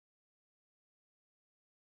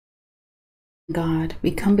God,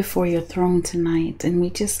 we come before your throne tonight and we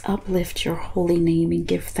just uplift your holy name and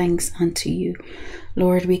give thanks unto you.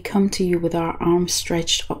 Lord, we come to you with our arms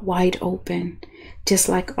stretched wide open, just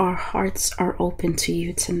like our hearts are open to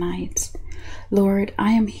you tonight. Lord,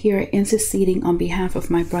 I am here interceding on behalf of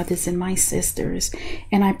my brothers and my sisters,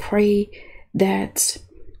 and I pray that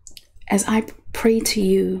as I pray to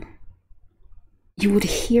you, you would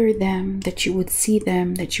hear them, that you would see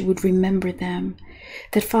them, that you would remember them,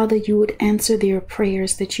 that Father, you would answer their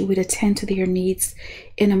prayers, that you would attend to their needs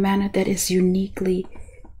in a manner that is uniquely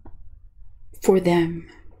for them.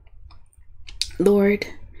 Lord,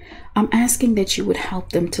 I'm asking that you would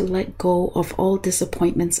help them to let go of all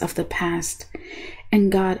disappointments of the past.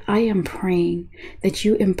 And God, I am praying that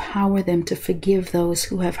you empower them to forgive those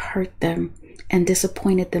who have hurt them and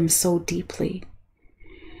disappointed them so deeply.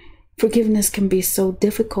 Forgiveness can be so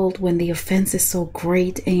difficult when the offense is so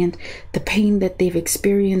great and the pain that they've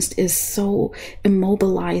experienced is so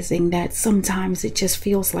immobilizing that sometimes it just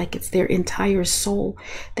feels like it's their entire soul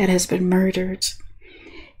that has been murdered.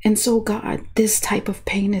 And so, God, this type of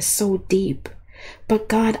pain is so deep. But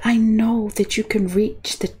God, I know that you can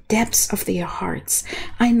reach the depths of their hearts.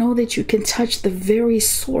 I know that you can touch the very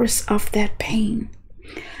source of that pain.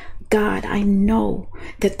 God, I know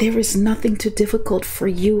that there is nothing too difficult for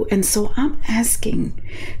you. And so I'm asking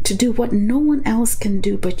to do what no one else can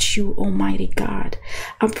do but you, Almighty God.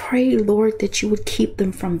 I pray, Lord, that you would keep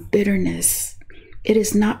them from bitterness. It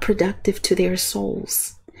is not productive to their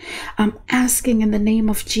souls. I'm asking in the name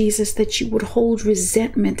of Jesus that you would hold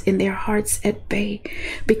resentment in their hearts at bay,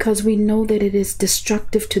 because we know that it is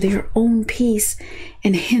destructive to their own peace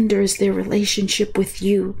and hinders their relationship with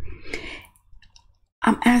you.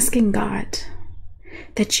 I'm asking, God,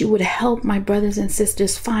 that you would help my brothers and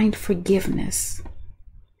sisters find forgiveness.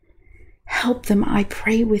 Help them, I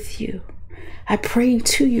pray with you. I pray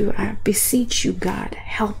to you, I beseech you, God,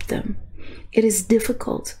 help them. It is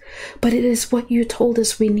difficult, but it is what you told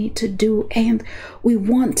us we need to do, and we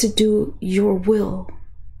want to do your will.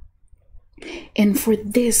 And for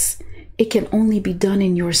this, it can only be done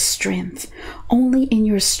in your strength. Only in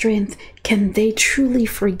your strength can they truly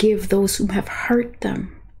forgive those who have hurt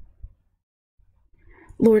them.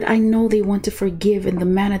 Lord, I know they want to forgive in the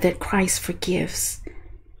manner that Christ forgives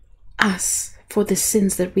us for the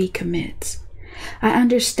sins that we commit. I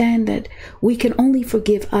understand that we can only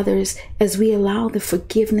forgive others as we allow the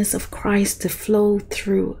forgiveness of Christ to flow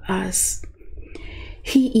through us.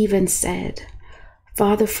 He even said,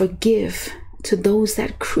 Father, forgive to those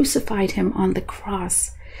that crucified him on the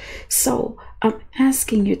cross. So I'm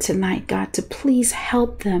asking you tonight, God, to please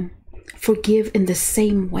help them forgive in the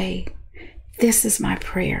same way. This is my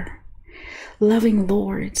prayer. Loving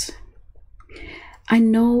Lord, I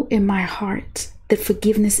know in my heart that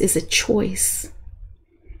forgiveness is a choice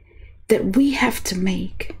that we have to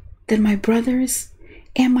make, that my brothers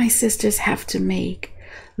and my sisters have to make.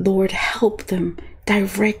 Lord, help them,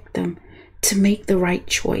 direct them to make the right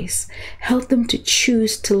choice. Help them to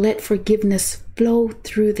choose to let forgiveness flow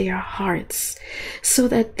through their hearts so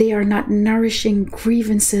that they are not nourishing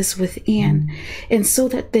grievances within, and so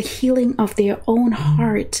that the healing of their own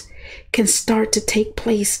heart can start to take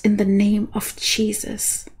place in the name of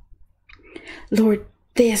Jesus. Lord,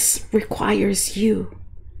 this requires you.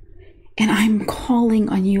 And I'm calling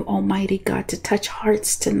on you, Almighty God, to touch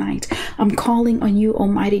hearts tonight. I'm calling on you,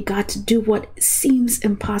 Almighty God, to do what seems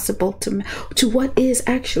impossible to what is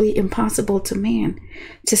actually impossible to man,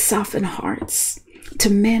 to soften hearts, to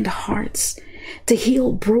mend hearts, to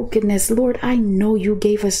heal brokenness. Lord, I know you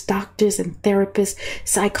gave us doctors and therapists,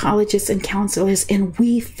 psychologists and counselors, and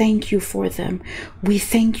we thank you for them. We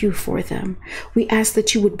thank you for them. We ask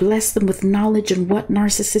that you would bless them with knowledge on what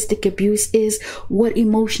narcissistic abuse is, what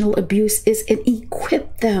emotional abuse is, and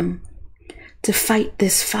equip them to fight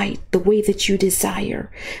this fight the way that you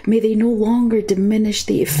desire. May they no longer diminish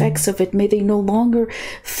the effects of it. May they no longer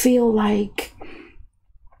feel like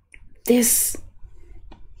this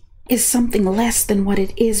is something less than what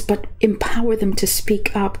it is, but empower them to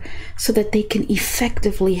speak up so that they can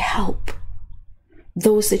effectively help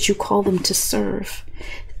those that you call them to serve.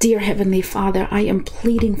 Dear Heavenly Father, I am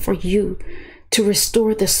pleading for you to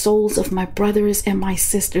restore the souls of my brothers and my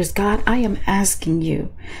sisters. God, I am asking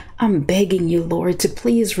you, I'm begging you, Lord, to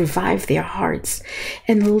please revive their hearts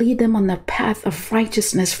and lead them on the path of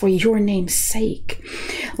righteousness for your name's sake.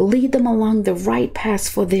 Lead them along the right path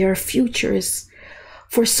for their futures.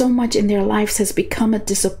 For so much in their lives has become a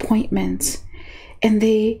disappointment, and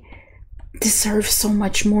they deserve so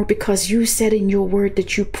much more, because you said in your word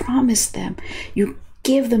that you promised them, you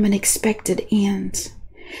give them an expected end.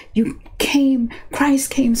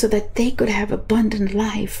 Christ came so that they could have abundant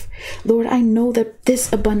life. Lord, I know that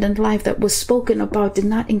this abundant life that was spoken about did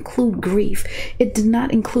not include grief. It did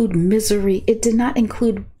not include misery. It did not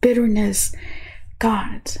include bitterness.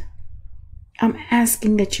 God, I'm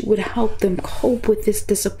asking that you would help them cope with this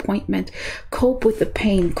disappointment, cope with the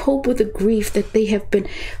pain, cope with the grief that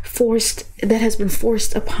has been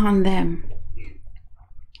forced upon them.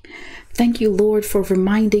 Thank you, Lord, for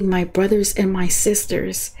reminding my brothers and my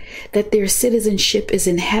sisters that their citizenship is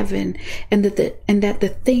in heaven, and that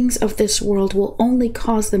the things of this world will only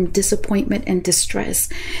cause them disappointment and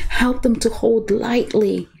distress. Help them to hold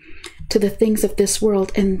lightly to the things of this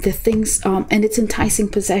world and the things and its enticing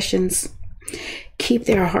possessions. Keep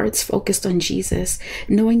their hearts focused on Jesus,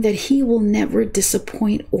 knowing that he will never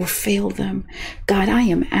disappoint or fail them. God, I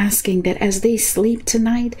am asking that as they sleep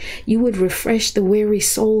tonight, you would refresh the weary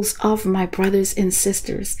souls of my brothers and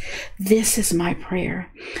sisters. This is my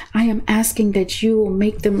prayer. I am asking that you will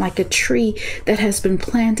make them like a tree that has been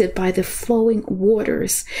planted by the flowing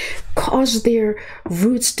waters. Cause their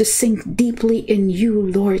roots to sink deeply in you,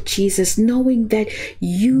 Lord Jesus, knowing that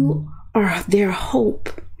you are their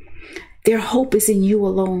hope. Their hope is in you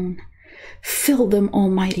alone. Fill them,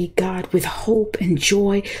 Almighty God, with hope and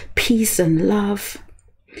joy, peace and love.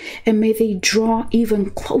 And may they draw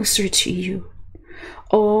even closer to you.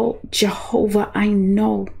 Oh, Jehovah, I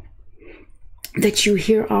know that you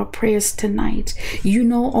hear our prayers tonight. You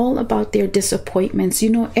know all about their disappointments. You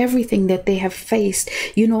know everything that they have faced.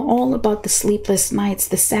 You know all about the sleepless nights,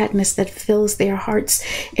 the sadness that fills their hearts,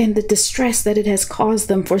 and the distress that it has caused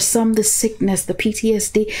them. For some, the sickness, the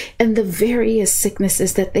PTSD, and the various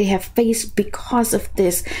sicknesses that they have faced because of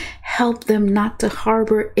this. Help them not to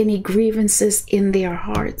harbor any grievances in their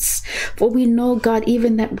hearts. For we know, God,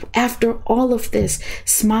 even that after all of this,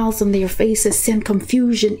 smiles on their faces send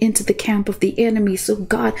confusion into the camp of the enemy. So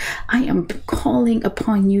God, I am calling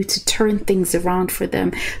upon you to turn things around for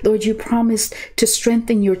them. Lord, you promised to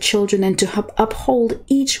strengthen your children and to uphold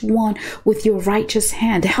each one with your righteous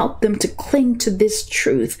hand. Help them to cling to this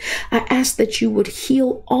truth. I ask that you would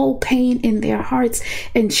heal all pain in their hearts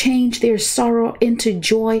and change their sorrow into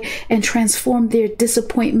joy and transform their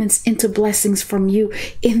disappointments into blessings from you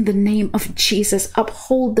in the name of Jesus.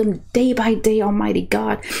 Uphold them day by day, Almighty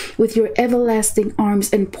God, with your everlasting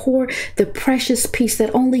arms, and pour the precious peace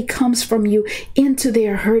that only comes from you into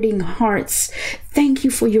their hurting hearts. Thank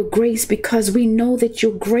you for your grace, because we know that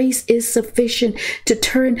your grace is sufficient to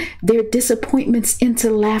turn their disappointments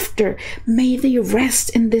into laughter. May they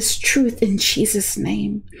rest in this truth in Jesus'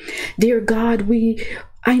 name. Dear God,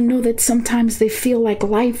 I know that sometimes they feel like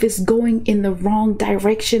life is going in the wrong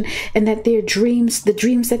direction, and that their dreams, the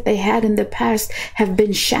dreams that they had in the past, have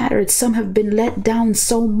been shattered. Some have been let down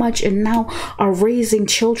so much and now are raising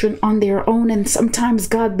children on their own. And sometimes,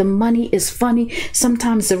 God, the money is funny.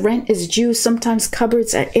 Sometimes the rent is due. Sometimes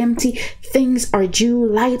cupboards are empty. Things are due.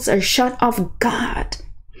 Lights are shut off. God,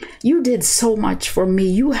 you did so much for me.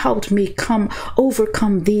 You helped me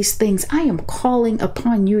overcome these things. I am calling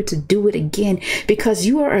upon you to do it again, because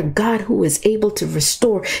you are a God who is able to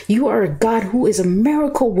restore. You are a God who is a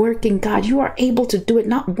miracle working God. You are able to do it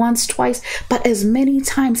not once, twice, but as many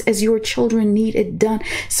times as your children need it done.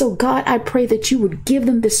 So God, I pray that you would give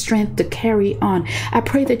them the strength to carry on. I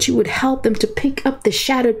pray that you would help them to pick up the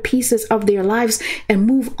shattered pieces of their lives and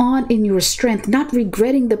move on in your strength, not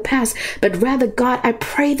regretting the past, but rather, God, I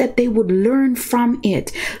pray that they would learn from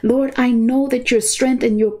it. Lord, I know that your strength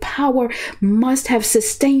and your power must have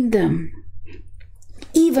sustained them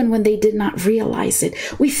even when they did not realize it.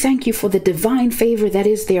 We thank you for the divine favor that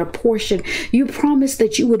is their portion. You promised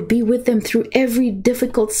that you would be with them through every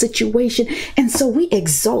difficult situation. And so we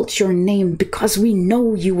exalt your name because we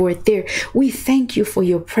know you were there. We thank you for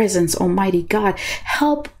your presence, Almighty God.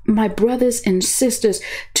 Help my brothers and sisters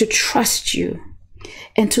to trust you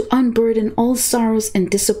and to unburden all sorrows and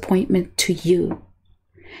disappointment to you.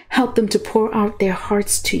 Help them to pour out their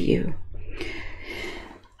hearts to you.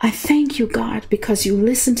 I thank you, God, because you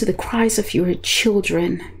listen to the cries of your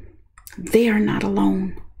children. They are not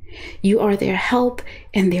alone. You are their help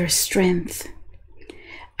and their strength.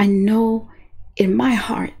 I know in my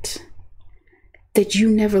heart that you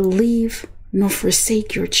never leave nor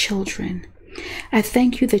forsake your children. I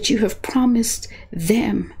thank you that you have promised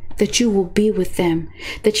them that you will be with them,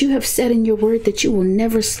 that you have said in your word that you will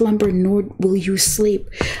never slumber nor will you sleep.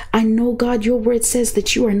 I know, God, your word says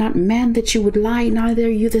that you are not man that you would lie, neither are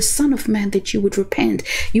you the son of man that you would repent.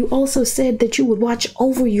 You also said that you would watch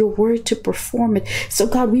over your word to perform it. So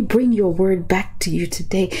God, we bring your word back to you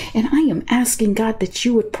today, and I am asking, God, that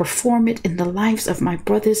you would perform it in the lives of my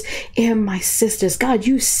brothers and my sisters. God,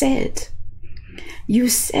 you said You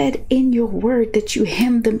said in your word that you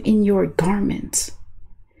hem them in your garment.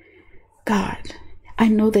 God, I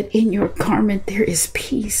know that in your garment there is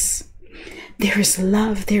peace. There is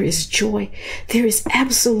love. There is joy. There is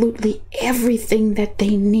absolutely everything that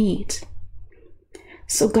they need.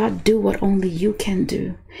 So God, do what only you can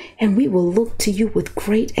do. And we will look to you with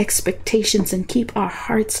great expectations and keep our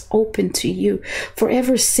hearts open to you,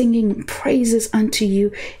 forever singing praises unto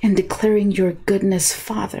you and declaring your goodness,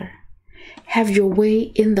 Father. Have your way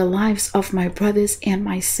in the lives of my brothers and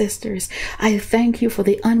my sisters. I thank you for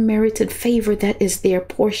the unmerited favor that is their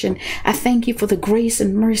portion. I thank you for the grace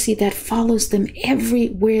and mercy that follows them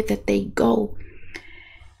everywhere that they go.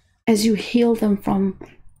 As you heal them from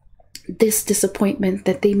this disappointment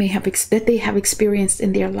that they have experienced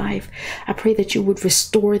in their life, I pray that you would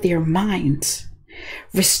restore their minds.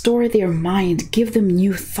 Restore their mind, give them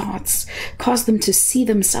new thoughts, cause them to see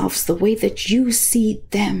themselves the way that you see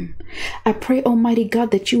them. I pray, Almighty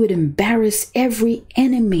God, that you would embarrass every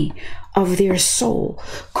enemy of their soul.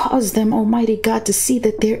 Cause them, Almighty God, to see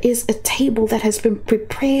that there is a table that has been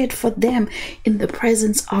prepared for them in the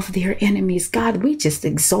presence of their enemies. God, we just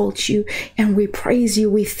exalt you and we praise you.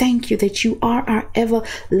 We thank you that you are our ever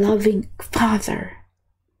loving Father.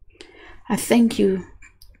 I thank you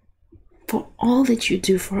for all that you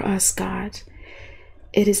do for us, God.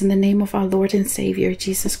 It is in the name of our Lord and Savior,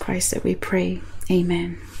 Jesus Christ, that we pray.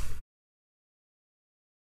 Amen.